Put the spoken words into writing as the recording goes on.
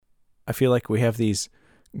I feel like we have these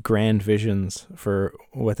grand visions for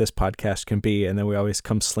what this podcast can be, and then we always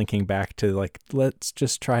come slinking back to like, let's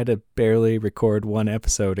just try to barely record one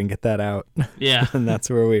episode and get that out. Yeah. And that's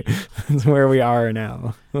where we are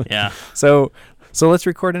now. Yeah. So let's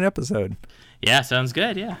record an episode. Yeah, sounds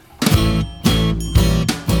good. Yeah.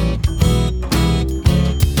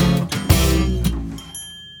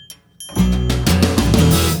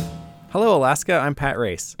 Hello, Alaska. I'm Pat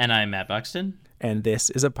Race. And I'm Matt Buxton. And this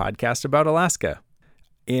is a podcast about Alaska.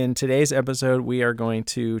 In today's episode, we are going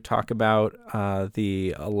to talk about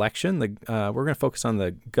the election. We're going to focus on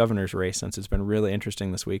the governor's race since it's been really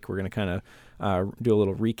interesting this week. We're going to kind of do a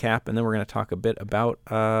little recap, and then we're going to talk a bit about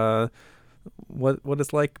what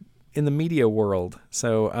it's like in the media world.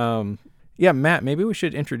 So, Matt, maybe we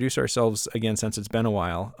should introduce ourselves again since it's been a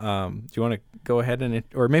while. Do you want to go ahead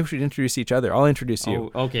or maybe we should introduce each other? I'll introduce you.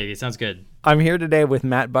 Oh, okay. Sounds good. I'm here today with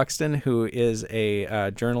Matt Buxton, who is a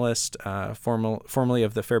journalist, formerly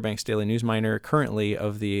of the Fairbanks Daily News Miner, currently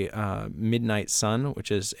of the Midnight Sun, which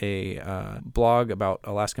is a blog about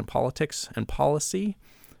Alaskan politics and policy.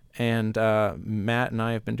 And Matt and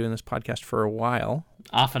I have been doing this podcast for a while.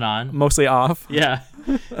 Off and on. Mostly off. Yeah.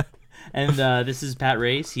 And this is Pat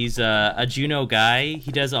Race. He's a Juneau guy.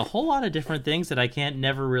 He does a whole lot of different things that I can't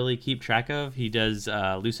never really keep track of. He does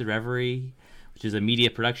Lucid Reverie, which is a media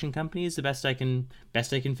production company, is the best I can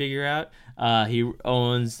figure out. He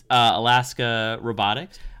owns Alaska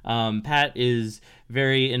Robotics. Pat is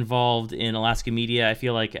very involved in Alaska media, I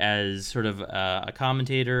feel like, as sort of a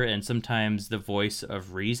commentator and sometimes the voice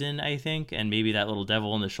of reason, I think, and maybe that little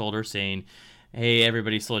devil in the shoulder saying, hey,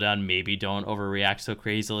 everybody slow down, maybe don't overreact so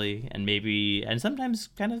crazily, and sometimes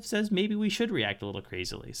kind of says maybe we should react a little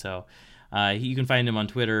crazily. So you can find him on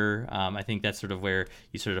Twitter. I think that's sort of where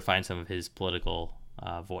you sort of find some of his political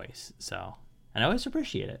voice. So, and I always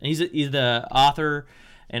appreciate it. And he's the author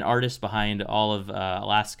and artist behind all of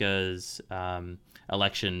Alaska's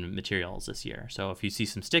election materials this year. So if you see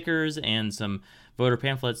some stickers and some voter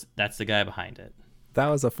pamphlets, that's the guy behind it. That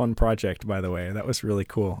was a fun project, by the way. That was really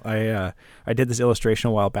cool. I did this illustration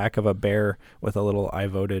a while back of a bear with a little "I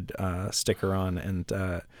voted" sticker on, and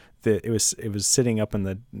it was sitting up in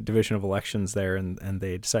the Division of Elections there, and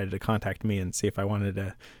they decided to contact me and see if I wanted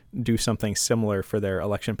to do something similar for their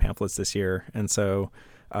election pamphlets this year. And so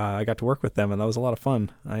I got to work with them, and that was a lot of fun.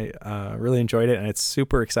 I really enjoyed it, and it's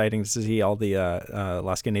super exciting to see all the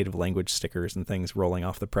Alaska Native language stickers and things rolling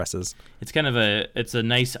off the presses. It's kind of a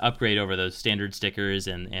nice upgrade over those standard stickers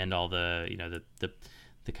and all the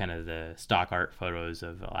the kind of the stock art photos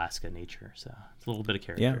of Alaska nature. So it's a little bit of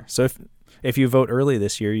character. Yeah. So if you vote early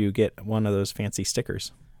this year, you get one of those fancy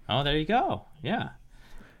stickers. Oh, there you go. Yeah.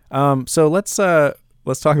 So let's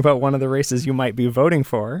talk about one of the races you might be voting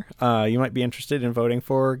for. You might be interested in voting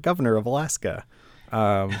for governor of Alaska.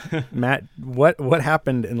 Matt, what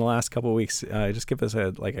happened in the last couple of weeks? Just give us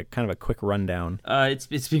a kind of a quick rundown.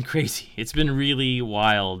 It's been crazy. It's been really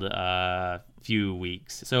wild few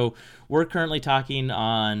weeks. So we're currently talking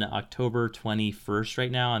on October 21st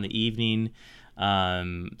right now on the evening.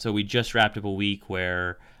 So we just wrapped up a week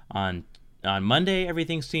where on Monday,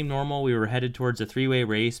 everything seemed normal. We were headed towards a three-way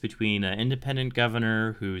race between an independent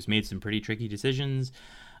governor who's made some pretty tricky decisions,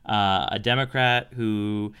 a Democrat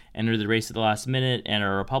who entered the race at the last minute, and a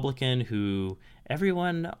Republican who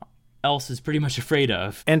everyone else is pretty much afraid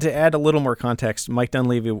of. And to add a little more context, Mike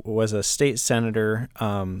Dunleavy was a state senator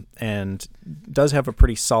and does have a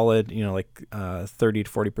pretty solid, 30 to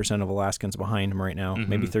 40% of Alaskans behind him right now. Mm-hmm.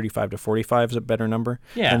 Maybe 35 to 45 is a better number.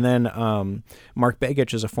 Yeah. And then Mark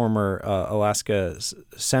Begich is a former Alaska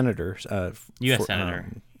senator. U.S. Senator.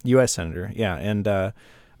 U.S. Senator, yeah. And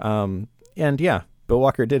yeah, Bill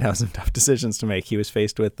Walker did have some tough decisions to make. He was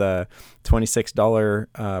faced with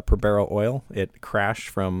 $26 per barrel oil. It crashed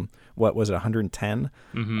from, what was it, 110?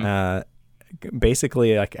 Mm-hmm.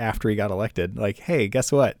 Basically, like after he got elected, like, hey,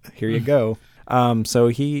 guess what? Here you go. So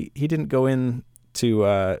he didn't go in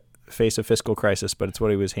to face a fiscal crisis, but it's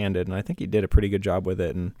what he was handed, and I think he did a pretty good job with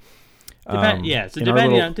it. And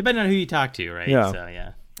depending on who you talk to, right? Yeah. So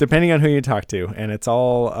yeah. Depending on who you talk to, and it's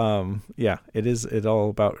all it's all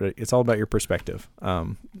about your perspective.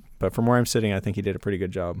 But from where I'm sitting, I think he did a pretty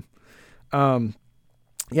good job. So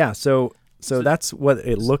that's what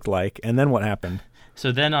it looked like, and then what happened?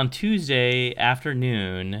 So then on Tuesday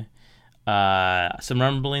afternoon, some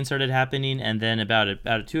rumbling started happening, and then about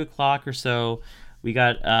 2:00 or so, we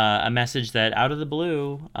got a message that out of the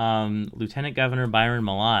blue, Lieutenant Governor Byron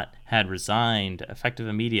Mallott had resigned effective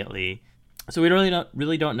immediately. So we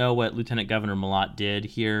really don't know what Lieutenant Governor Mallott did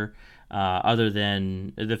here, other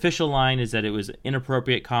than the official line is that it was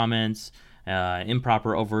inappropriate comments,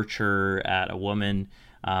 improper overture at a woman,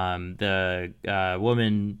 The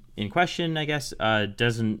woman in question, I guess,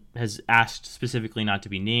 has asked specifically not to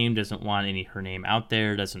be named, doesn't want her name out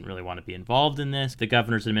there, doesn't really want to be involved in this. The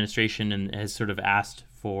governor's administration has sort of asked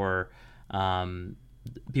for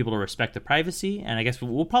people to respect the privacy, and I guess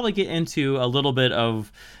we'll probably get into a little bit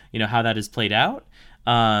of how that has played out.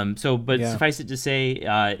 Suffice it to say,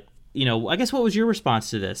 I guess what was your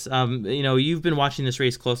response to this? You've been watching this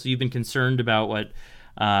race closely. You've been concerned about what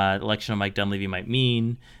election of Mike Dunleavy might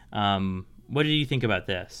mean. What did you think about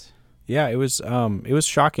this? Yeah, it was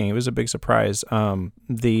shocking. It was a big surprise. I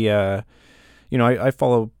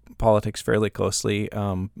follow politics fairly closely,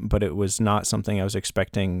 but it was not something I was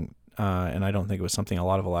expecting, and I don't think it was something a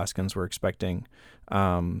lot of Alaskans were expecting.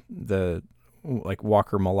 Walker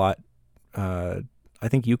Malott, I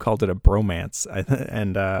think you called it a bromance,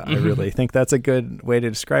 and I really think that's a good way to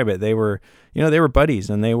describe it. They were buddies,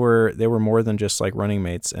 and they were more than just like running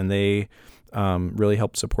mates, and they really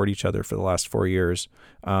helped support each other for the last 4 years.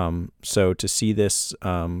 So to see this,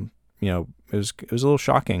 it was a little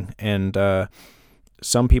shocking, and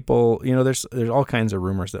some people, there's all kinds of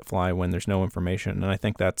rumors that fly when there's no information, and I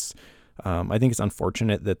think that's. I think it's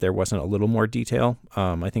unfortunate that there wasn't a little more detail.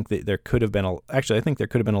 I think that there could have been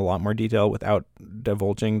a lot more detail without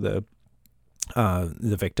divulging the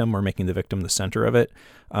victim or making the victim the center of it.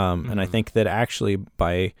 And I think that actually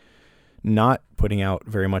by not putting out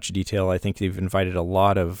very much detail, I think they've invited a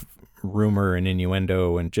lot of rumor and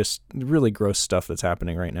innuendo and just really gross stuff that's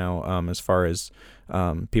happening right now. As far as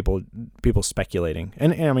people speculating,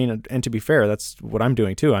 and I mean, and to be fair, that's what I'm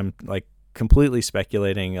doing too. I'm like completely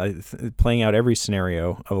speculating, playing out every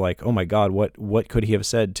scenario of like, oh my God, what could he have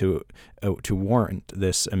said to warrant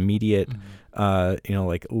this immediate,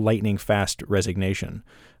 lightning fast resignation.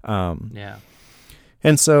 Yeah.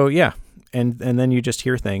 And so, yeah. And then you just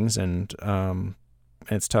hear things and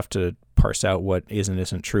it's tough to parse out what is and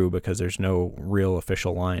isn't true because there's no real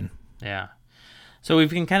official line. Yeah. So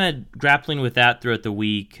we've been kind of grappling with that throughout the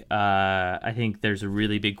week. I think there's a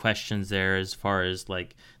really big questions there as far as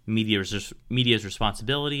like media's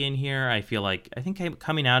responsibility in here. I think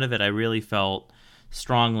coming out of it, I really felt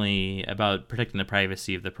strongly about protecting the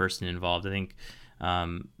privacy of the person involved. I think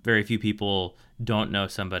very few people don't know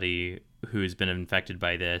somebody who's been infected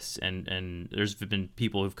by this, and there's been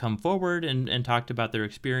people who've come forward and talked about their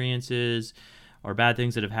experiences or bad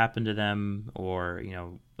things that have happened to them, or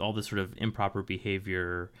all this sort of improper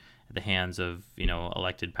behavior at the hands of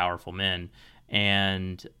elected powerful men.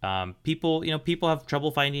 And people have trouble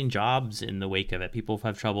finding jobs in the wake of it. People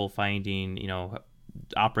have trouble finding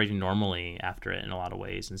operating normally after it in a lot of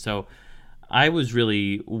ways. And so I was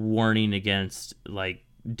really warning against like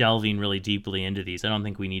delving really deeply into these. I don't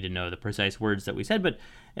think we need to know the precise words that we said, but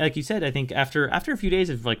like you said, I think after a few days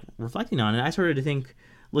of like reflecting on it, I started to think,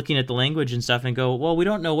 looking at the language and stuff, and go, well, we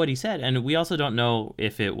don't know what he said, and we also don't know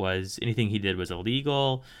if it was anything he did was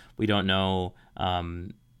illegal. We don't know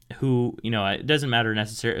who, it doesn't matter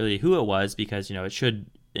necessarily who it was, because it should,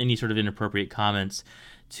 any sort of inappropriate comments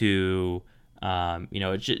to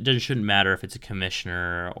it shouldn't matter if it's a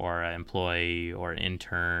commissioner or an employee or an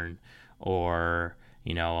intern or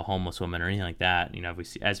a homeless woman or anything like that.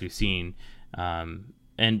 As we've seen.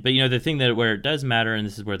 But the thing that where it does matter, and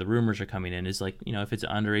this is where the rumors are coming in, is like if it's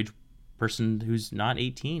an underage person who's not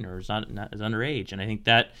 18 or is not is underage, and I think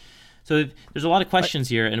that so there's a lot of questions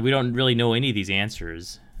here, and we don't really know any of these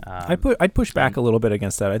answers. I'd push back a little bit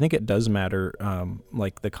against that. I think it does matter,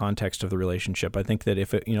 like the context of the relationship. I think that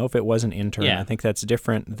if it was an intern, I think that's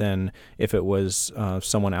different than if it was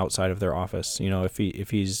someone outside of their office. If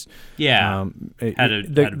he's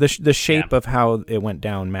the shape of how it went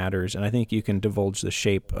down matters, and I think you can divulge the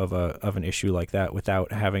shape of an issue like that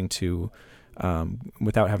without having to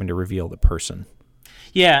reveal the person.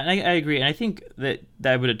 Yeah, I agree, and I think that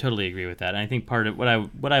I would totally agree with that. And I think part of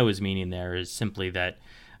what I was meaning there is simply that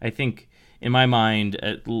I think in my mind,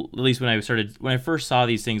 at least when I first saw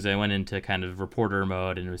these things, I went into kind of reporter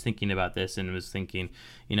mode and was thinking about this and was thinking,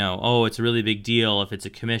 it's a really big deal if it's a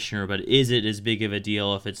commissioner, but is it as big of a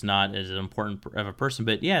deal if it's not as important of a person?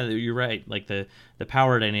 But yeah, you're right. Like the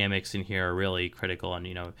power dynamics in here are really critical,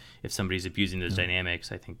 and if somebody's abusing those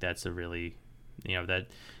dynamics, I think that's a really,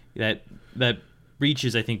 that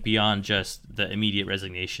reaches, I think, beyond just the immediate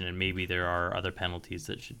resignation, and maybe there are other penalties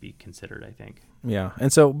that should be considered, I think. Yeah.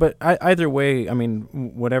 And so, but either way, I mean,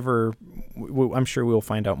 whatever, I'm sure we'll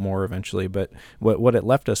find out more eventually, but what it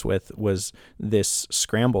left us with was this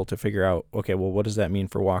scramble to figure out, okay, well, what does that mean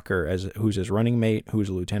for Walker as who's his running mate, who's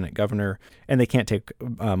a lieutenant governor? And they can't take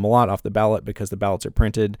Malott off the ballot because the ballots are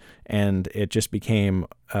printed. And it just became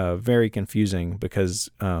very confusing because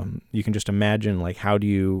you can just imagine, like, how do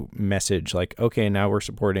you message, like, okay, now we're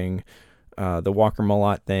supporting the Walker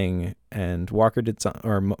Malott thing, and Walker did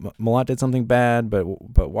Malott did something bad, but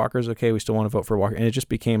Walker's okay. We still want to vote for Walker, and it just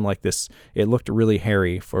became like this. It looked really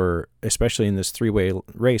hairy especially in this three-way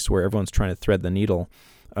race where everyone's trying to thread the needle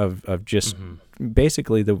of just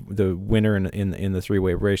basically the winner in the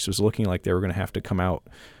three-way race was looking like they were going to have to come out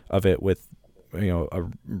of it with a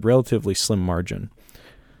relatively slim margin.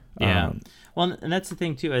 Yeah. Well, and that's the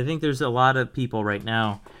thing too. I think there's a lot of people right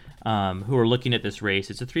now who are looking at this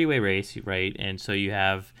race. It's a three-way race, right? And so you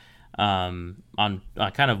have on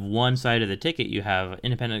kind of one side of the ticket, you have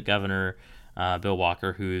independent governor Bill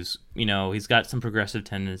Walker, who's he's got some progressive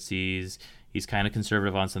tendencies. He's kind of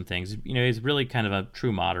conservative on some things. He's really kind of a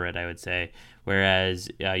true moderate, I would say. Whereas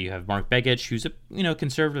you have Mark Begich, who's a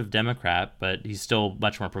conservative Democrat, but he's still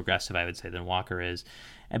much more progressive, I would say, than Walker is.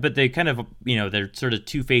 But they kind of, they're sort of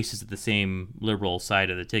two faces of the same liberal side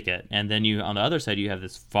of the ticket. And then on the other side, you have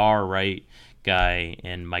this far right guy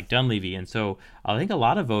in Mike Dunleavy. And so I think a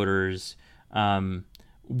lot of voters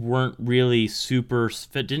weren't really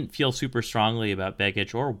didn't feel super strongly about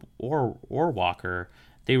Begich or Walker.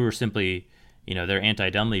 They were simply, they're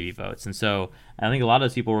anti-Dunleavy votes. And so I think a lot of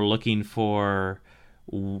those people were looking for,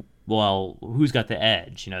 well, who's got the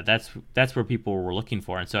edge? That's where people were looking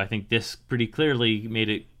for. And so I think this pretty clearly made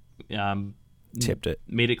it tipped it.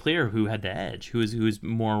 Made it clear who had the edge, who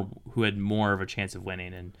had more of a chance of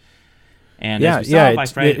winning. And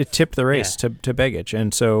it tipped the race to Begich.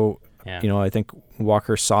 And so I think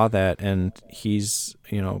Walker saw that, and he's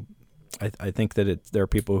I think that there are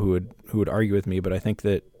people who would argue with me, but I think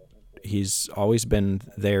that he's always been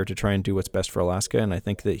there to try and do what's best for Alaska, and I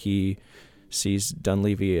think that he sees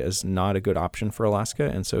Dunleavy as not a good option for Alaska,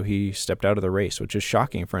 and so he stepped out of the race, which is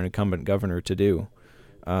shocking for an incumbent governor to do.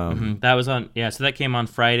 That was so that came on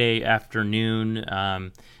Friday afternoon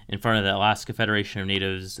in front of the Alaska Federation of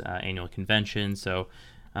Natives annual convention. So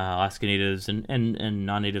Alaska Natives and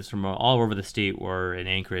non-natives from all over the state were in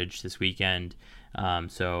Anchorage this weekend.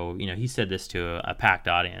 So he said this to a packed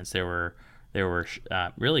audience. There were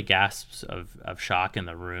really gasps of shock in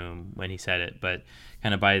the room when he said it, but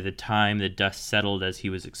kind of by the time the dust settled as he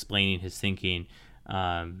was explaining his thinking,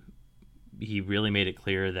 he really made it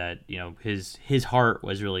clear that his heart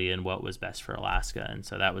was really in what was best for Alaska, and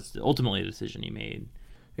so that was ultimately the decision he made.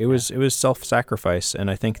 It was self-sacrifice, and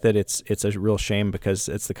I think that it's a real shame because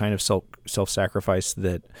it's the kind of self-sacrifice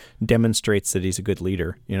that demonstrates that he's a good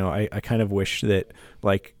leader. I kind of wish that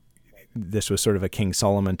this was sort of a King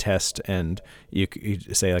Solomon test, and you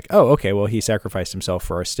say like, oh, okay, well, he sacrificed himself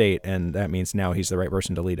for our state, and that means now he's the right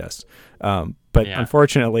person to lead us. But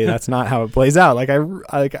unfortunately, that's not how it plays out.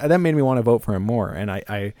 That made me want to vote for him more, and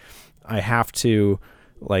I have to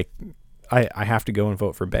I have to go and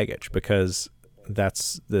vote for Begich because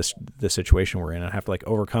that's the situation we're in. I have to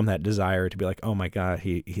overcome that desire to be like, oh my God,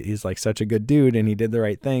 he's such a good dude, and he did the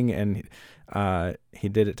right thing, and he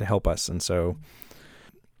did it to help us, and so.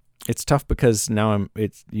 It's tough because now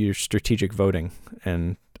you're strategic voting,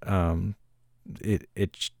 and I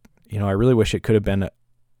really wish it could have been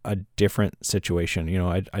a different situation.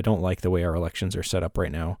 I don't like the way our elections are set up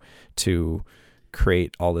right now to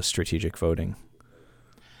create all this strategic voting.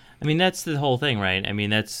 I mean, that's the whole thing, right? I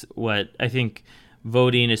mean, that's what I think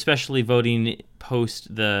voting, especially voting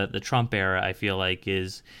post the Trump era, I feel like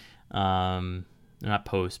is not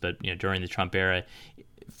post, but during the Trump era.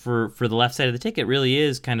 For the left side of the ticket really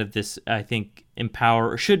is kind of this, I think,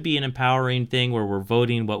 should be an empowering thing where we're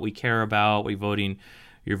voting what we care about.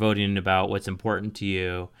 You're voting about what's important to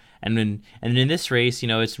you. And in this race,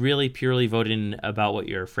 it's really purely voting about what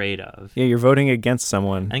you're afraid of. Yeah, you're voting against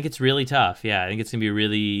someone. I think it's really tough. Yeah, I think it's going to be a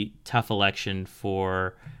really tough election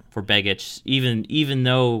for Begich, even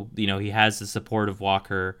though, he has the support of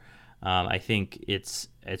Walker. I think it's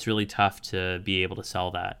really tough to be able to sell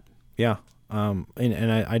that. Yeah.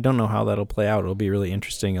 And I don't know how that'll play out. It'll be really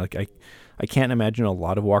interesting. I can't imagine a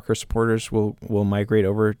lot of Walker supporters will migrate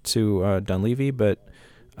over to Dunleavy, but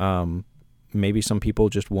maybe some people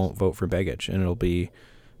just won't vote for Begich, and it'll be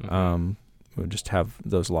we'll just have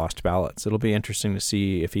those lost ballots. It'll be interesting to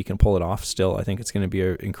see if he can pull it off. Still, I think it's going to be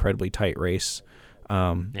an incredibly tight race.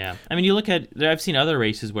 I mean, you look at I've seen other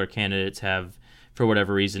races where candidates have for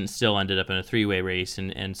whatever reason, still ended up in a three-way race,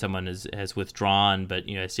 and someone has withdrawn, but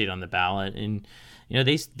stayed on the ballot, and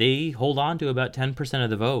they hold on to about 10% of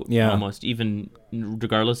the vote, almost, even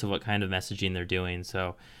regardless of what kind of messaging they're doing.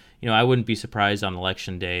 So, I wouldn't be surprised on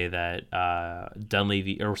election day that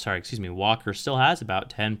Walker still has about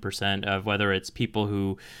 10% of, whether it's people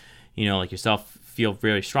who, like yourself, feel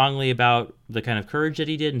very strongly about the kind of courage that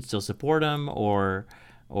he did and still support him, or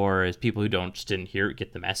as people who didn't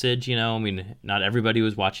get the message. I mean, not everybody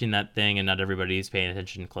was watching that thing, and not everybody's paying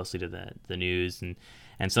attention closely to the news,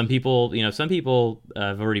 and some people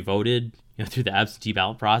have already voted through the absentee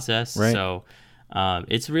ballot process. Right. So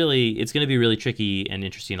it's going to be a really tricky and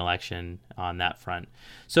interesting election on that front.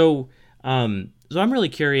 So I'm really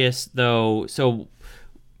curious though. So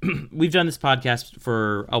we've done this podcast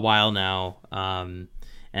for a while now,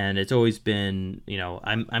 and it's always been,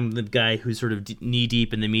 I'm the guy who's sort of knee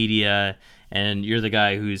deep in the media, and you're the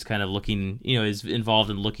guy who's kind of looking, is involved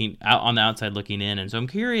in looking out on the outside looking in. And so I'm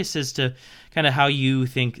curious as to kind of how you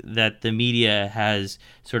think that the media has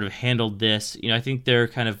sort of handled this. I think they're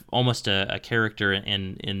kind of almost a character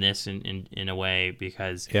in this in a way,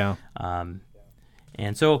 because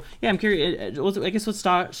and so, I'm curious. I guess let's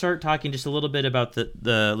start talking just a little bit about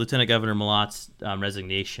the Lieutenant Governor Malott's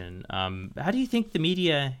resignation. How do you think the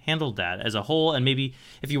media handled that as a whole? And maybe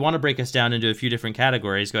if you want to break us down into a few different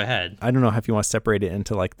categories, go ahead. I don't know if you want to separate it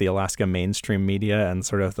into like the Alaska mainstream media and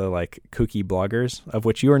sort of the like kooky bloggers, of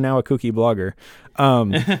which you are now a kooky blogger.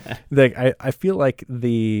 I feel like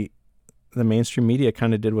the mainstream media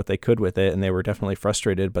kind of did what they could with it, and they were definitely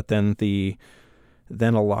frustrated. But then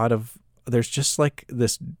a lot of there's just like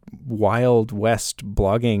this Wild West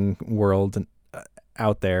blogging world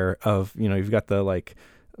out there of, you've got the like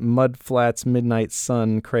Mudflats, Midnight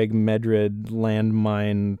Sun, Craig Medred,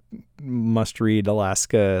 Landmine, Must Read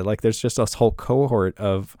Alaska. Like there's just this whole cohort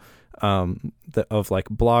of like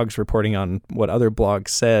blogs reporting on what other blogs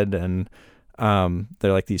said, and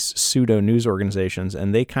they're like these pseudo news organizations,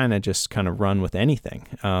 and they kind of run with anything,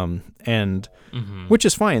 and which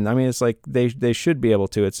is fine. I mean, it's like they should be able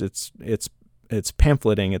to. It's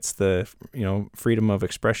pamphleting. It's the freedom of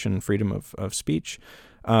expression, freedom of speech,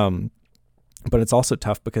 but it's also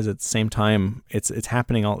tough because at the same time it's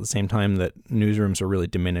happening all at the same time that newsrooms are really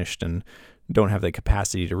diminished and don't have the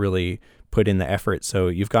capacity to really put in the effort. So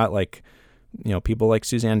you've got like people like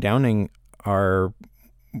Suzanne Downing are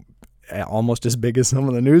almost as big as some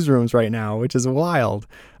of the newsrooms right now, which is wild.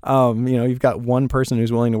 You've got one person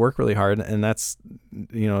who's willing to work really hard, and that's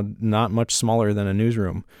not much smaller than a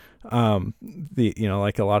newsroom.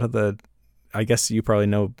 Like a lot of the, I guess you probably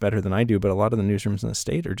know better than I do, but a lot of the newsrooms in the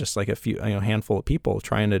state are just like a few, handful of people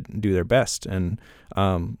trying to do their best. And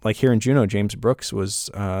like here in Juneau, James Brooks was,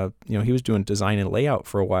 he was doing design and layout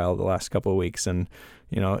for a while the last couple of weeks, and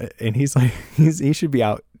and he's like he should be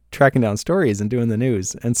out tracking down stories and doing the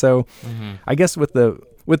news. And so I guess with the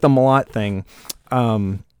Malott thing,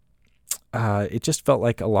 it just felt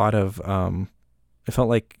like a lot of, it felt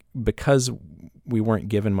like because we weren't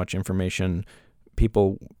given much information,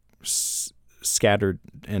 people scattered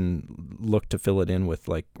and looked to fill it in with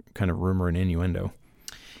like kind of rumor and innuendo.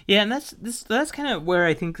 Yeah, and that's kind of where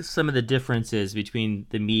I think some of the difference is between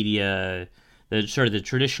the media, the sort of the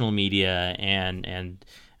traditional media and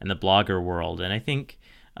the blogger world. And I think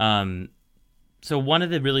so one of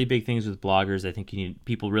the really big things with bloggers, I think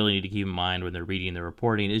people really need to keep in mind when they're reading the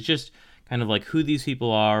reporting, is just kind of like who these people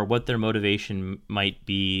are, what their motivation might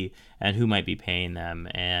be, and who might be paying them.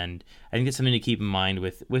 And I think it's something to keep in mind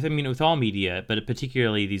with all media, but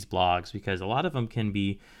particularly these blogs, because a lot of them can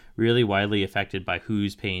be really widely affected by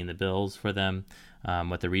who's paying the bills for them,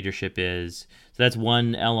 what the readership is. So that's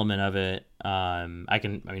one element of it.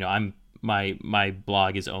 My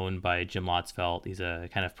blog is owned by Jim Lotzfeld. He's a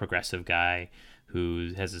kind of progressive guy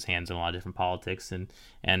who has his hands in a lot of different politics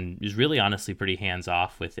and is really honestly pretty hands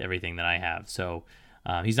off with everything that I have. So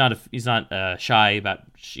he's not shy about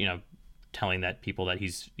telling that people that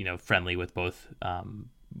he's friendly with both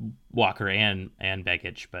Walker and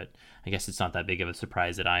Begich, but I guess it's not that big of a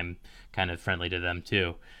surprise that I'm kind of friendly to them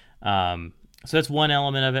too. So that's one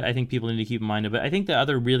element of it I think people need to keep in mind. But I think the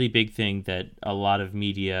other really big thing that a lot of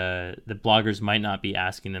media, the bloggers might not be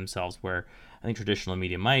asking themselves, where I think traditional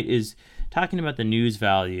media might, is talking about the news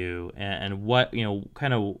value and what,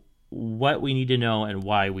 kind of what we need to know and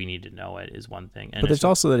why we need to know it is one thing. And but there's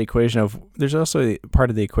also part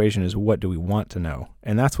of the equation is what do we want to know?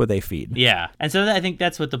 And that's what they feed. Yeah. And so I think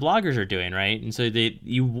that's what the bloggers are doing, right? And so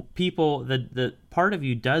the part of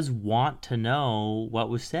you does want to know what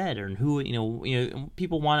was said and who,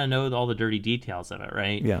 people want to know all the dirty details of it,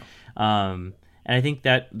 right? Yeah. And I think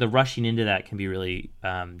that the rushing into that can be really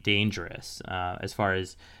dangerous as far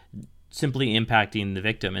as simply impacting the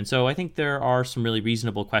victim. And so I think there are some really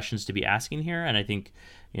reasonable questions to be asking here. And I think,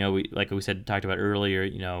 like we said, talked about earlier,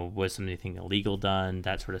 was something illegal done,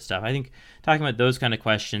 that sort of stuff. I think talking about those kind of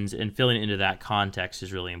questions and filling it into that context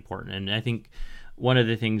is really important. And I think one of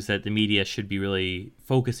the things that the media should be really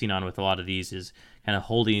focusing on with a lot of these is kind of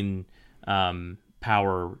holding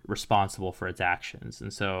power responsible for its actions.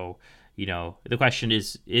 And so, the question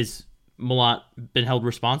is Malott been held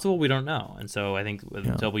responsible? We don't know. And so I think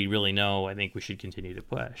until we really know, I think we should continue to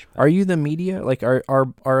push. Are you the media? Like,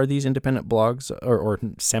 are these independent blogs or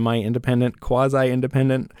semi-independent,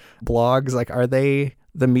 quasi-independent blogs, like, are they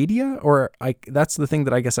the media? Or that's the thing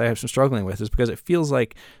that I guess I have some struggling with, is because it feels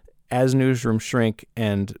like as newsrooms shrink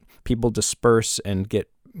and people disperse and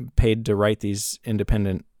get paid to write these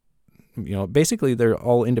independent, basically they're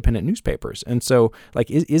all independent newspapers. And so,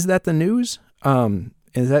 like, is that the news?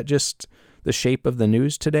 Is that just the shape of the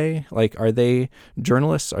news today? Like, are they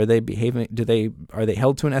journalists? Are they behaving? Are they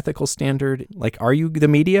held to an ethical standard? Like, are you the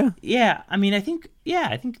media? Yeah, I mean, I think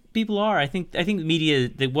people are. I think the media,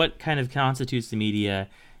 what kind of constitutes the media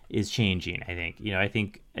is changing. I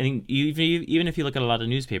think even if you look at a lot of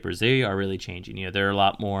newspapers, they are really changing. There are a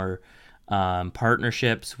lot more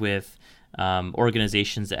partnerships with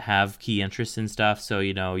organizations that have key interests in stuff. So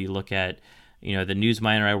you look at the News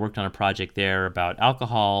Miner. I worked on a project there about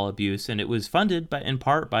alcohol abuse, and it was funded in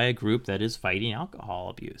part by a group that is fighting alcohol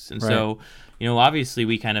abuse. And so, obviously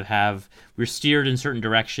we kind of we're steered in certain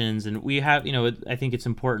directions, and we have, I think it's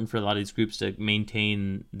important for a lot of these groups to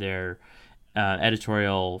maintain their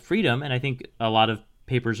editorial freedom. And I think a lot of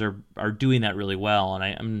papers are doing that really well.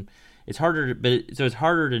 And it's harder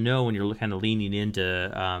to know when you're kind of leaning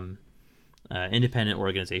into independent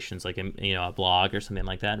organizations like a blog or something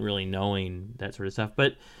like that, and really knowing that sort of stuff.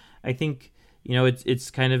 But I think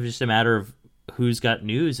it's kind of just a matter of who's got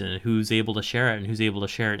news and who's able to share it, and who's able to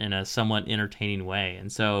share it in a somewhat entertaining way.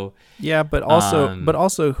 And so but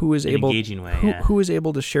also who is able engaging way, who is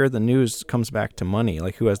able to share the news comes back to money.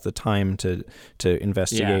 Like, who has the time to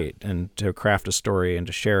investigate and to craft a story and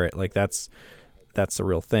to share it. Like, that's the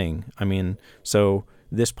real thing. I mean, so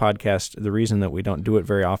this podcast, the reason that we don't do it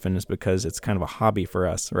very often is because it's kind of a hobby for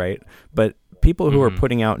us, right? But people who are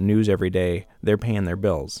putting out news every day, they're paying their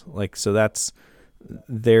bills. Like, so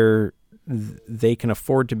they can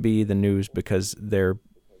afford to be the news because they're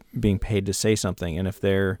being paid to say something. And if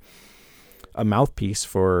they're a mouthpiece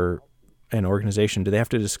for an organization, do they have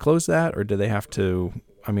to disclose that, or do they have to?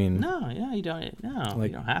 I mean, you don't. No, you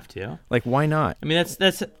don't have to. Like, why not? I mean,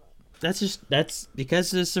 that's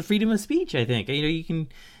because it's the freedom of speech. I think you can,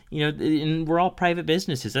 and we're all private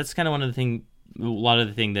businesses. That's kind of a lot of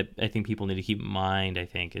the thing that I think people need to keep in mind. I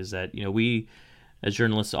think is that we, as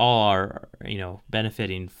journalists, all are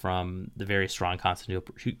benefiting from the very strong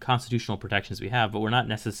constitutional protections we have, but we're not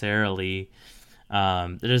necessarily.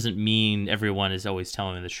 That doesn't mean everyone is always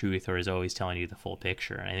telling the truth or is always telling you the full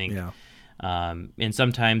picture. And I think. Yeah. And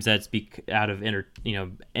sometimes that's out of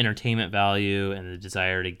entertainment value and the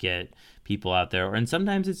desire to get people out there, and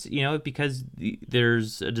sometimes it's because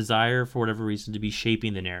there's a desire for whatever reason to be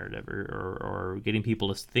shaping the narrative or getting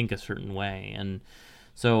people to think a certain way. And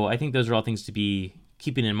so I think those are all things to be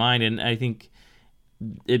keeping in mind. And I think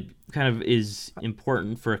it kind of is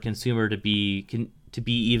important for a consumer to be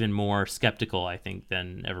even more skeptical, I think,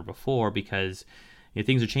 than ever before, because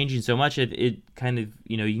things are changing so much. It kind of,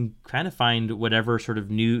 you can kind of find whatever sort of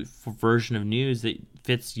new version of news that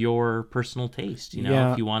fits your personal taste.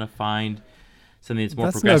 If you want to find something that's more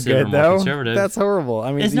progressive or more conservative. That's horrible.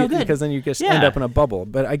 I mean, it's no good, because then you just end up in a bubble.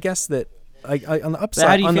 But I guess that on the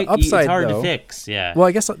upside, it's hard to fix. Yeah. Well,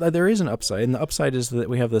 I guess there is an upside, and the upside is that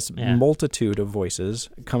we have this multitude of voices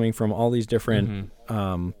coming from all these different,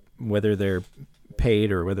 whether they're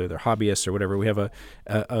paid or whether they're hobbyists or whatever. We have a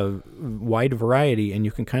wide variety, and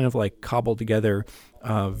you can kind of like cobble together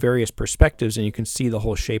various perspectives, and you can see the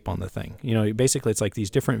whole shape on the thing. Basically it's like these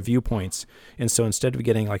different viewpoints, and so instead of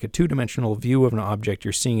getting like a two-dimensional view of an object,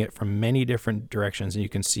 you're seeing it from many different directions, and you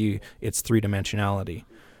can see its three-dimensionality.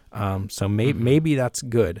 So maybe that's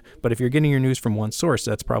good, but if you're getting your news from one source,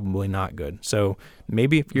 that's probably not good. So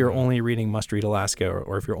maybe if you're only reading Must Read Alaska,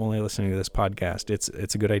 or if you're only listening to this podcast,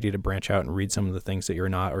 it's a good idea to branch out and read some of the things that you're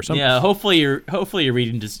not, or something. Yeah, hopefully you're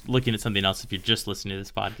reading, just looking at something else if you're just listening to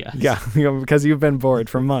this podcast. Yeah, because you've been bored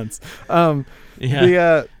for months. You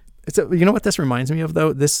know what this reminds me of,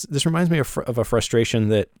 though? This reminds me of a frustration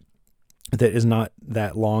that is not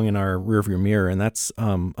that long in our rearview mirror, and that's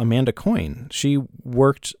Amanda Coyne. She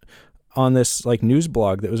worked on this like news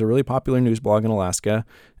blog that was a really popular news blog in Alaska,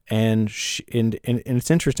 and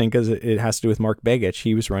it's interesting because it has to do with Mark Begich.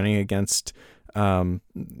 He was running against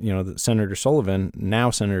Senator Sullivan,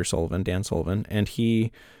 now Senator Sullivan, Dan Sullivan, and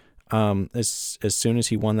he as soon as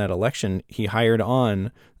he won that election, he hired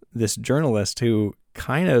on this journalist who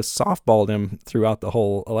kind of softballed him throughout the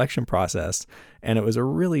whole election process. And it was a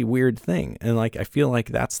really weird thing. And like, I feel like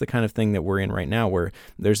that's the kind of thing that we're in right now, where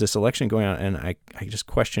there's this election going on and I just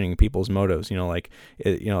questioning people's motives, like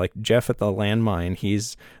Jeff at the landmine,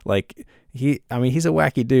 he's a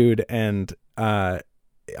wacky dude. And, I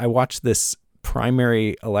watched this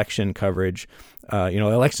primary election coverage,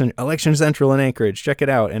 election central in Anchorage, check it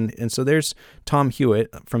out. And so there's Tom Hewitt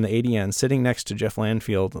from the ADN sitting next to Jeff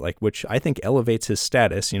Landfield, which I think elevates his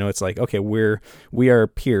status. It's like, okay, we are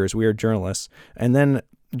peers, we are journalists. And then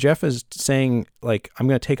Jeff is saying, I'm going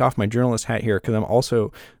to take off my journalist hat here because I'm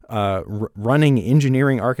also running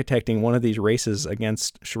engineering, architecting one of these races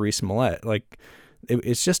against Cherie Smollett.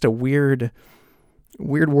 It's just a weird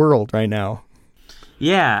world right now.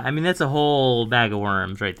 Yeah, I mean, that's a whole bag of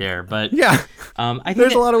worms right there. But yeah, I think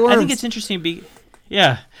there's a lot of worms. I think it's interesting.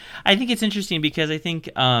 I think it's interesting because I think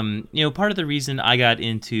part of the reason I got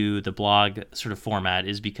into the blog sort of format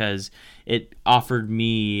is because it offered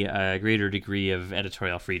me a greater degree of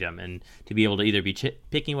editorial freedom and to be able to either be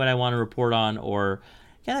picking what I want to report on or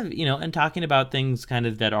kind of and talking about things kind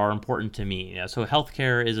of that are important to me. So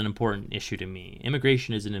healthcare is an important issue to me.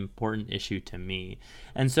 Immigration is an important issue to me,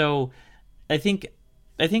 and so I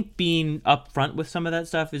think being upfront with some of that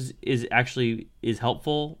stuff is actually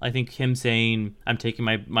helpful. I think him saying, I'm taking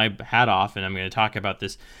my hat off and I'm going to talk about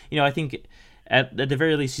this, I think at the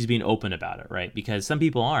very least he's being open about it, right? Because some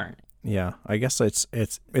people aren't. Yeah, I guess it's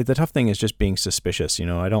the tough thing is just being suspicious.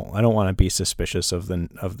 I don't want to be suspicious of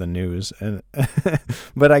the news, and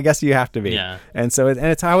but I guess you have to be. Yeah. And so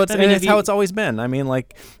it's how it's always been. I mean,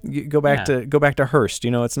 you go back to Hearst.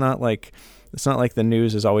 It's not like the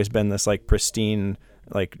news has always been this pristine,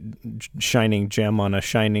 shining gem on a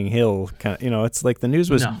shining hill kind of. It's like the news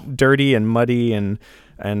was dirty and muddy and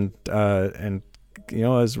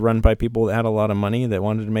was run by people that had a lot of money that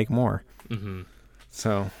wanted to make more. Mm-hmm.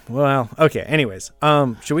 So, well, okay. Anyways,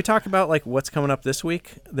 should we talk about what's coming up this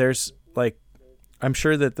week? There's I'm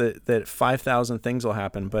sure that 5,000 things will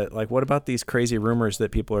happen, but what about these crazy rumors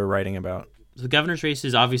that people are writing about? The governor's race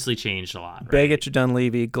has obviously changed a lot. Right? Begich,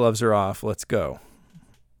 Dunleavy, gloves are off. Let's go.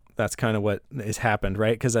 That's kind of what has happened,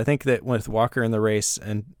 right? Because I think that with Walker in the race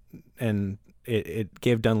and it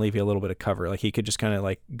gave Dunleavy a little bit of cover. He could just kind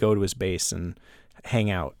of go to his base and hang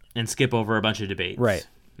out. And skip over a bunch of debates. Right.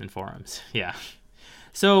 And forums. Yeah.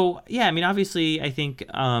 So, yeah, I mean, obviously, I think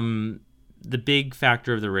the big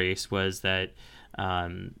factor of the race was that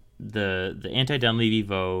the anti-Dunleavy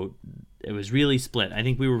vote, it was really split. I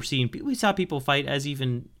think we saw people fight as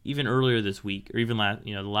even earlier this week, or even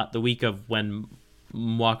the week of when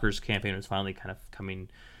Walker's campaign was finally kind of coming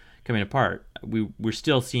apart. We're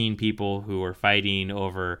still seeing people who are fighting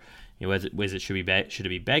over, should it be Begich,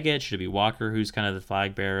 should it be Walker, who's kind of the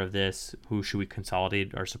flag bearer of this, who should we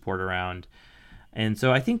consolidate our support around? And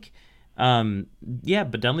so I think,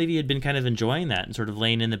 but Dunleavy had been kind of enjoying that and sort of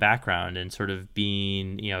laying in the background and sort of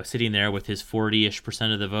being, sitting there with his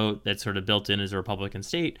 40-ish% of the vote that's sort of built in as a Republican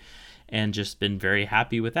state, and just been very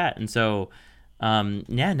happy with that. And so,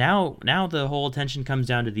 now the whole attention comes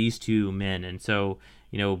down to these two men. And so,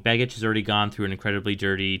 Begich has already gone through an incredibly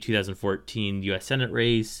dirty 2014 U.S. Senate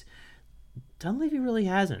race. Dunleavy really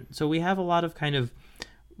hasn't. So we have a lot of kind of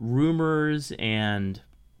rumors and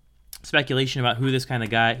speculation about who this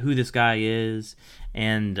guy is,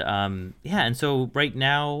 and and so right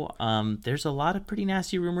now there's a lot of pretty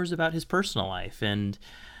nasty rumors about his personal life, and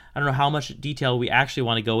I don't know how much detail we actually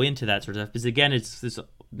want to go into that sort of stuff, because again, it's this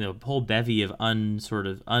whole bevy of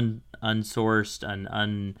unsourced and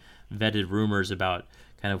unvetted rumors about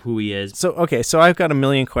kind of who he is. So okay, so I've got a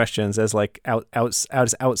million questions as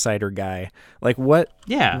outsider guy. What?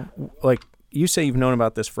 Yeah. You say you've known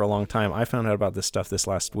about this for a long time. I found out about this stuff this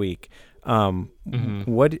last week.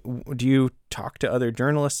 What do you talk to other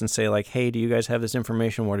journalists and say hey, do you guys have this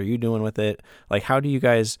information? What are you doing with it? How do you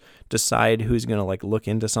guys decide who's going to look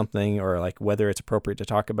into something, or whether it's appropriate to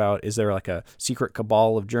talk about? Is there a secret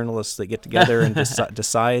cabal of journalists that get together and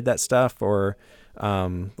decide that stuff, or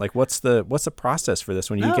what's the process for this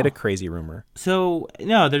when you get a crazy rumor? So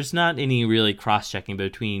no, there's not any really cross-checking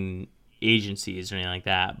between agencies or anything like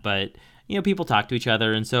that, but people talk to each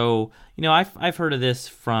other. And so, I've heard of this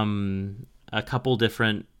from a couple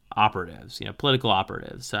different operatives, political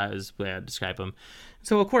operatives, is the way I'd describe them.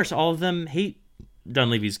 So, of course, all of them hate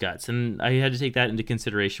Dunleavy's guts. And I had to take that into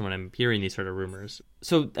consideration when I'm hearing these sort of rumors.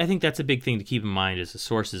 So I think that's a big thing to keep in mind, is the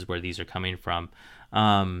sources where these are coming from.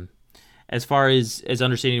 As far as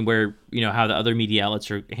understanding where, how the other media outlets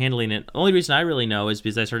are handling it, the only reason I really know is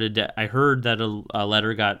because I heard that a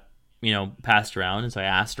letter got, passed around. And so I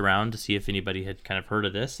asked around to see if anybody had kind of heard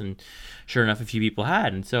of this. And sure enough, a few people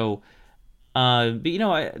had. And so, but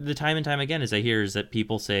the time and time again, as I hear, is that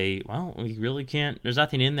people say, well, we really can't, there's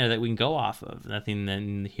nothing in there that we can go off of. Nothing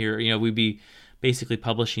in here, we'd be basically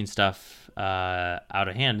publishing stuff out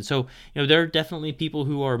of hand. So, there are definitely people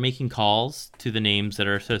who are making calls to the names that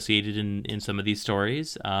are associated in some of these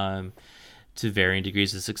stories to varying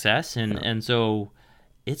degrees of success. And so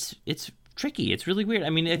it's tricky. It's really weird. I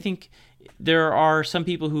mean, I think there are some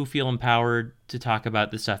people who feel empowered to talk about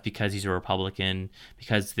this stuff because he's a Republican,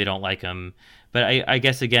 because they don't like him. But I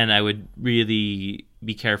guess, again, I would really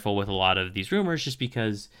be careful with a lot of these rumors, just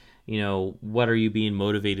because, what are you being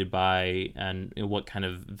motivated by, and what kind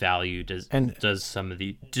of value does some of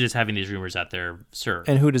just having these rumors out there serve?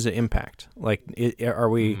 And who does it impact? Like, are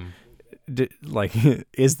we,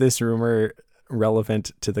 is this rumor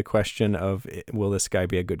relevant to the question of, will this guy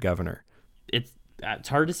be a good governor? It's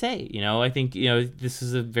hard to say. I think, this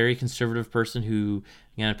is a very conservative person who,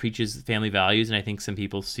 preaches family values. And I think some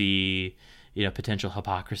people see, potential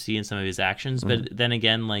hypocrisy in some of his actions. But then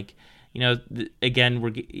again,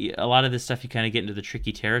 again, a lot of this stuff, you kind of get into the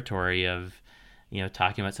tricky territory of,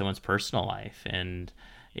 talking about someone's personal life. And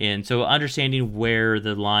so understanding where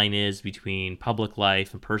the line is between public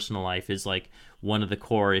life and personal life is one of the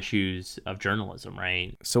core issues of journalism,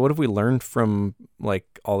 right? So what have we learned from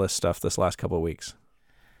all this stuff this last couple of weeks?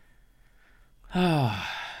 Were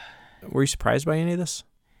you surprised by any of this?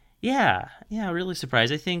 Yeah, really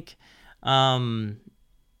surprised. I think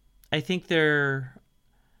they're,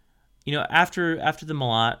 after the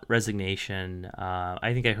Malott resignation,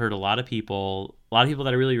 I think I heard a lot of people that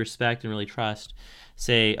I really respect and really trust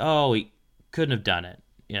say, "Oh, he couldn't have done it.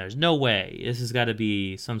 There's no way. This has got to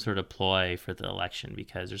be some sort of ploy for the election,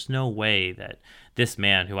 because there's no way that this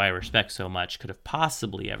man, who I respect so much, could have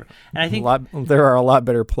possibly ever." And I think there are a lot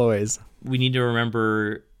better ploys. We need to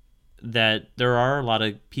remember that there are a lot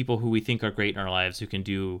of people who we think are great in our lives who can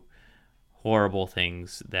do horrible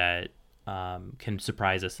things that can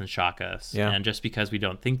surprise us and shock us. Yeah. And just because we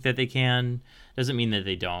don't think that they can doesn't mean that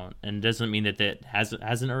they don't, and doesn't mean that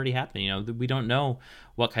hasn't already happened. We don't know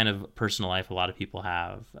what kind of personal life a lot of people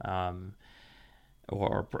have,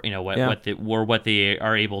 what they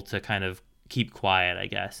are able to kind of keep quiet, I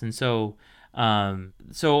guess. And so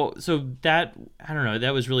that, I don't know,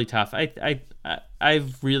 that was really tough.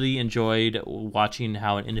 I've really enjoyed watching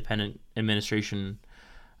how an independent administration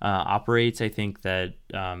operates. I think that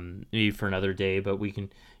maybe for another day, but we can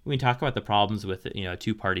talk about the problems with a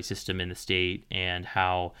two-party system in the state, and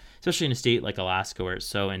how, especially in a state like Alaska where it's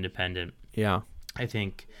so independent. Yeah, I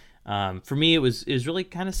think for me it was really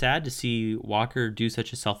kind of sad to see Walker do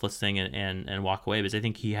such a selfless thing and walk away, because I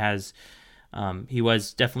think he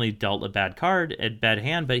was definitely dealt a bad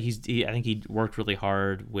hand, but I think he worked really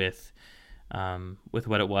hard with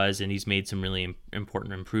what it was, and he's made some really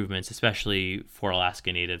important improvements, especially for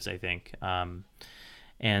Alaska Natives, I think.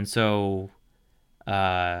 And so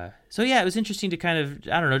yeah, it was interesting to kind of,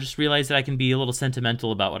 I don't know, just realize that I can be a little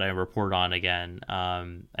sentimental about what I report on again.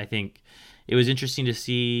 I think it was interesting to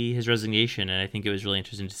see his resignation, and I think it was really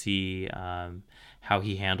interesting to see how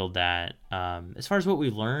he handled that. As far as what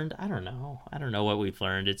we've learned, I don't know what we've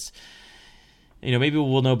learned. It's, maybe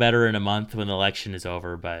we'll know better in a month when the election is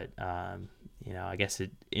over, but I guess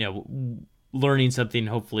learning something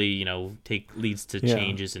hopefully, leads to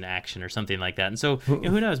changes in action or something like that. And so,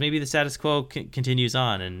 who knows, maybe the status quo continues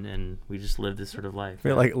on, and we just live this sort of life. I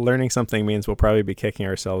feel like learning something means we'll probably be kicking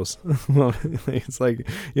ourselves. It's like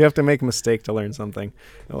you have to make a mistake to learn something.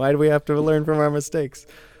 Why do we have to learn from our mistakes?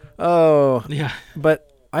 Oh, yeah.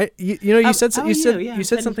 But you said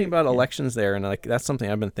something about elections there, and that's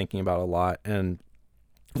something I've been thinking about a lot. And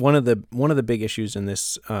one of the big issues in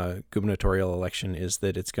this gubernatorial election is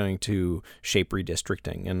that it's going to shape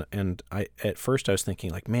redistricting. And at first I was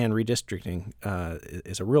thinking man, redistricting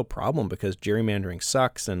is a real problem, because gerrymandering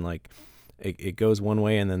sucks, and it goes one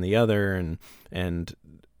way and then the other, and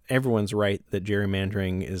everyone's right that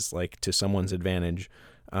gerrymandering is to someone's advantage.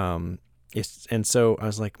 And so I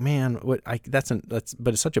was like, man, but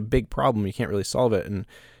it's such a big problem, you can't really solve it. And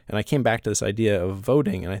I came back to this idea of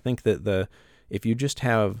voting, and I think that if you just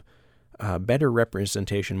have better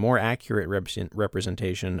representation, more accurate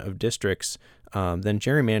representation of districts, then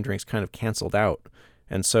gerrymandering is kind of canceled out.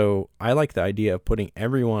 And so I like the idea of putting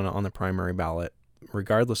everyone on the primary ballot,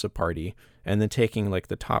 regardless of party, and then taking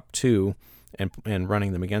the top two and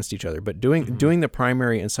running them against each other. But doing the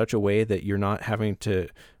primary in such a way that you're not having to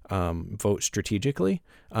vote strategically.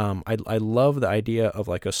 I love the idea of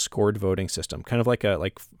like a scored voting system, kind of like a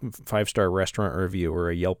 5-star restaurant review or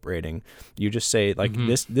a Yelp rating. You just say like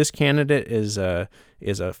this candidate is a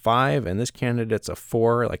 5 and this candidate's a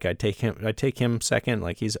 4. Like I take him second.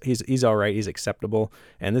 Like he's all right. He's acceptable.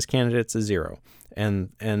 And this candidate's a 0.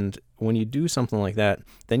 And when you do something like that,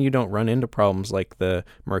 then you don't run into problems like the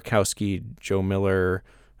Murkowski, Joe Miller,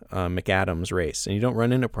 McAdams race, and you don't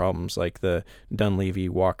run into problems like the Dunleavy,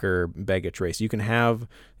 Walker, Begich race. You can have,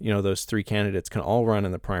 those 3 candidates can all run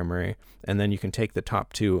in the primary, and then you can take the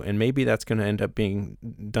top 2, and maybe that's going to end up being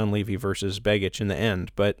Dunleavy versus Begich in the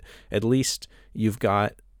end, but at least you've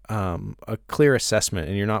got a clear assessment,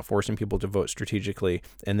 and you're not forcing people to vote strategically,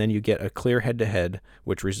 and then you get a clear head-to-head,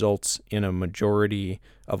 which results in a majority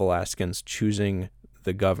of Alaskans choosing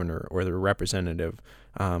the governor or the representative,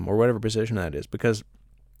 or whatever position that is, because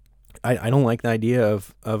I don't like the idea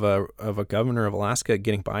of a governor of Alaska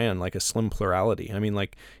getting by on like a slim plurality. I mean,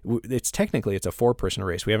 like it's a 4-person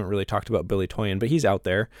race. We haven't really talked about Billy Toyen, but he's out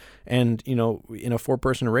there. And, in a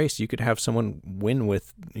 4-person race, you could have someone win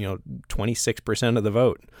with, 26% of the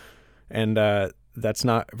vote. And that's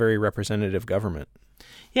not very representative government.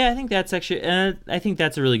 Yeah, I think that's actually, I think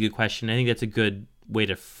that's a really good question. I think that's a good way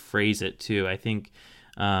to phrase it too. I think,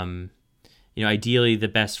 ideally, the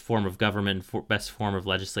best form of government, best form of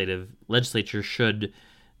legislature should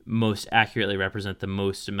most accurately represent the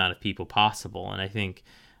most amount of people possible. And I think,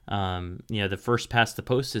 the first past the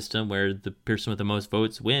post system, where the person with the most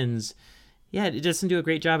votes wins, it doesn't do a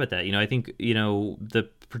great job at that. I think, the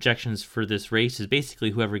projections for this race is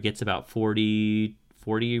basically whoever gets about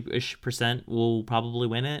 40-ish% will probably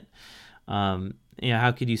win it.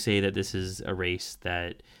 How could you say that this is a race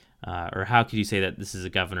that... or how could you say that this is a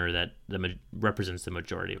governor that represents the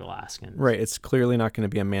majority of Alaskans? Right. It's clearly not going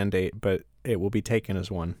to be a mandate, but it will be taken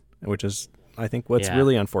as one, which is, I think, what's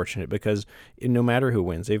really unfortunate, because no matter who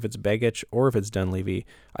wins, if it's Begich or if it's Dunleavy,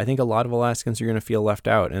 I think a lot of Alaskans are going to feel left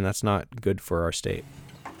out, and that's not good for our state.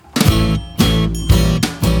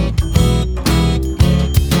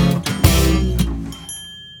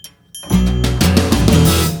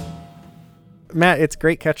 Matt, it's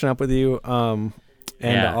great catching up with you. And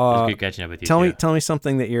it was good catching up with you. Tell me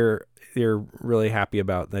something that you're really happy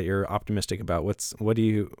about, that you're optimistic about. What are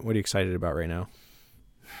you excited about right now?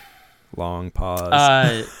 Long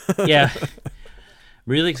pause.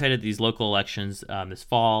 Really excited these local elections this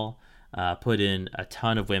fall. Put in a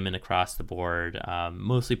ton of women across the board,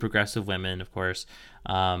 mostly progressive women, of course,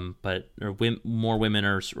 but more women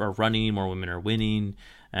are running, more women are winning.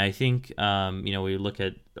 And I think we look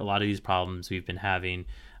at a lot of these problems we've been having.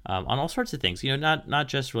 On all sorts of things, not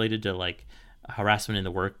just related to like harassment in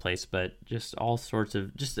the workplace, but just all sorts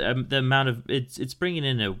of the amount of it's bringing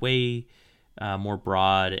in a way more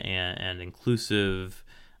broad and inclusive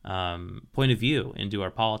point of view into our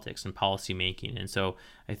politics and policy making. And so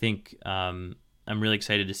I think I'm really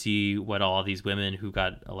excited to see what all of these women who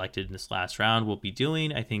got elected in this last round will be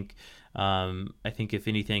doing. I think if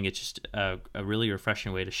anything, it's just a really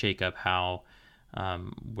refreshing way to shake up how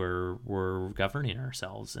we're governing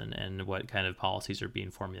ourselves and what kind of policies are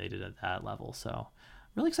being formulated at that level. So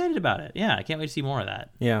really excited about it. Yeah, I can't wait to see more of that.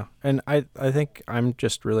 Yeah, and I think I'm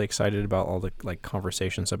just really excited about all the like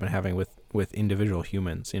conversations I've been having with individual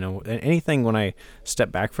humans. Anything when I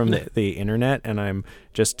step back from the internet and I'm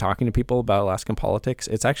just talking to people about Alaskan politics,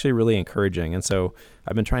 it's actually really encouraging. And so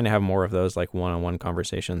I've been trying to have more of those like one-on-one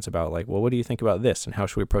conversations about like, well, what do you think about this and how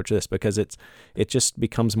should we approach this? Because it just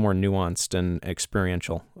becomes more nuanced and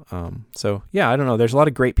experiential. So yeah, I don't know. There's a lot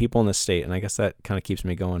of great people in this state, and I guess that kind of keeps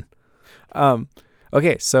me going.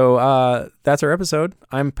 Okay, so that's our episode.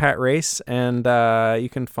 I'm Pat Race, and you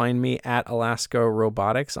can find me at Alaska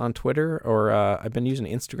Robotics on Twitter, or I've been using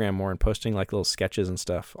Instagram more and posting like little sketches and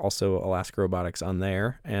stuff. Also, Alaska Robotics on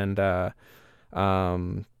there, and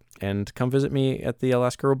come visit me at the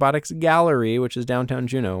Alaska Robotics Gallery, which is downtown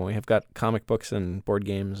Juneau. We have got comic books and board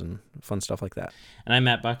games and fun stuff like that. And I'm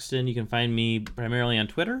Matt Buxton. You can find me primarily on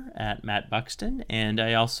Twitter at Matt Buxton, and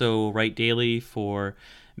I also write daily for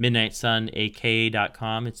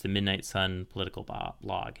MidnightSunAK.com. It's the Midnight Sun political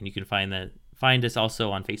blog, and you can find us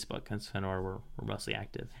also on Facebook. That's kind of where we're mostly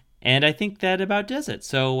active. And I think that about does it.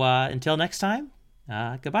 So until next time,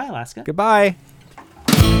 goodbye, Alaska. Goodbye.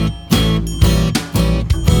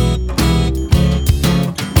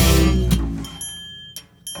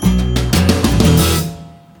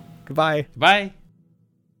 Goodbye. Bye.